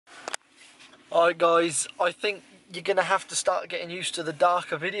Alright guys, I think you're going to have to start getting used to the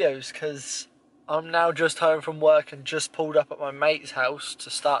darker videos because I'm now just home from work and just pulled up at my mate's house to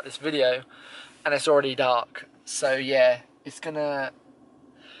start this video and it's already dark. So yeah, it's gonna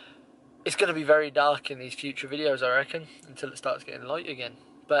be very dark in these future videos, I reckon, until it starts getting light again.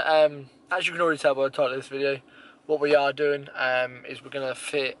 But as you can already tell by the title of this video, what we are doing is we're going to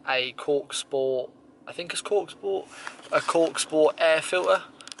fit a Cork-sport, I think it's Cork-sport, a Cork-sport air filter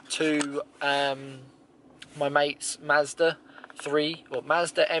to my mate's Mazda 3, or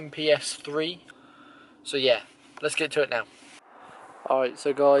Mazda Mps 3. So yeah, let's get to it now. Alright,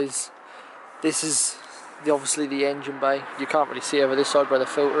 so guys, this is obviously the engine bay. You can't really see over this side where the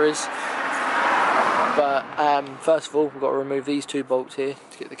filter is. But first of all, we've got to remove these two bolts here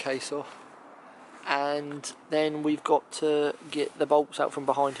to get the case off. And then we've got to get the bolts out from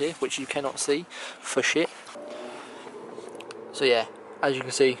behind here, which you cannot see for shit. So yeah, as you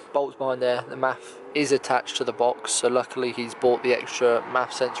can see, bolts behind there, the MAF is attached to the box, so luckily he's bought the extra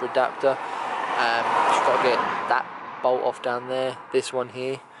MAF sensor adapter. Just got to get that bolt off down there, this one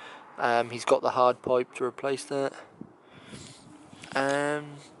here. He's got the hard pipe to replace that. I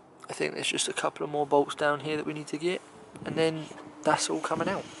think there's just a couple of more bolts down here that we need to get, and then that's all coming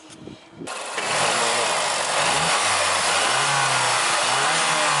out.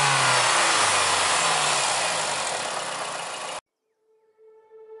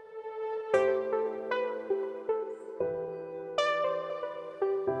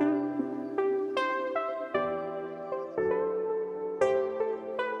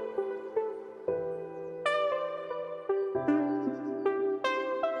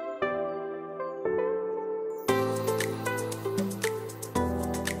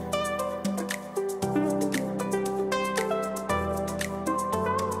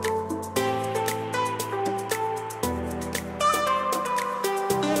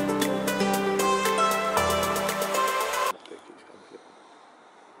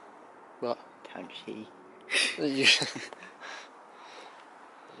 What? Can't see.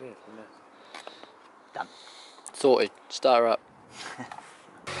 Done. Sorted. Start her up.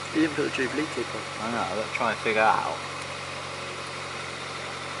 You didn't put the Jubilee tip on. I know, I've got to try and figure out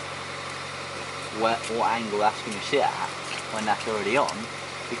what angle that's going to sit at when that's already on,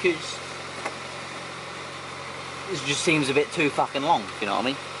 because it just seems a bit too fucking long, if you know what I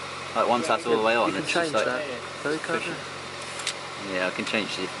mean? Like once that's all the way on, you can it's change just like, that. Very can't you? Yeah, I can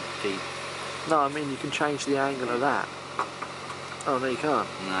change the feed. No, I mean you can change the angle of that. Oh no, you can't.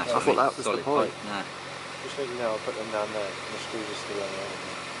 No, I thought that was the point. No. Just let you know, I'll put them down there. The screws are still on there.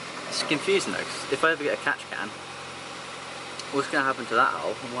 It's confusing though, because if I ever get a catch can, what's going to happen to that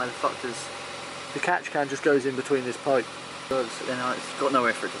hole, and why the fuck does... The catch can just goes in between this pipe. Then it's got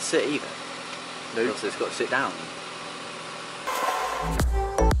nowhere for it to sit either. Nope. So it's got to sit down.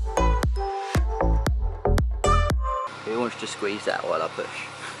 Who wants to squeeze that while I push?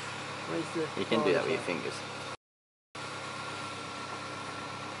 You can do that with your fingers.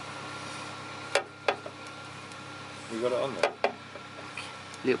 You got it on there?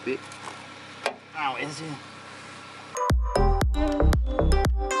 A little bit. Ow, is it?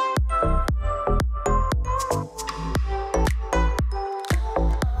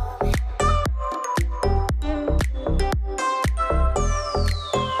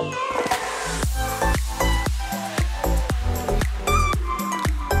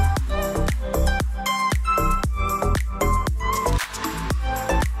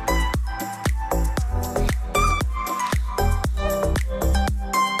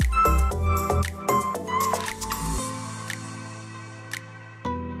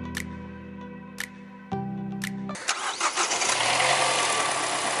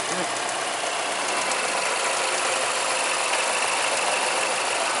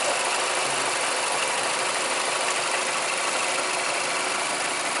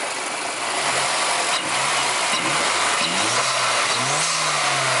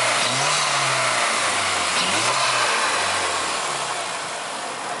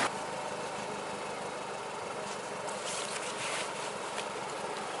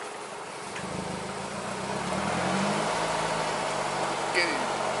 Go.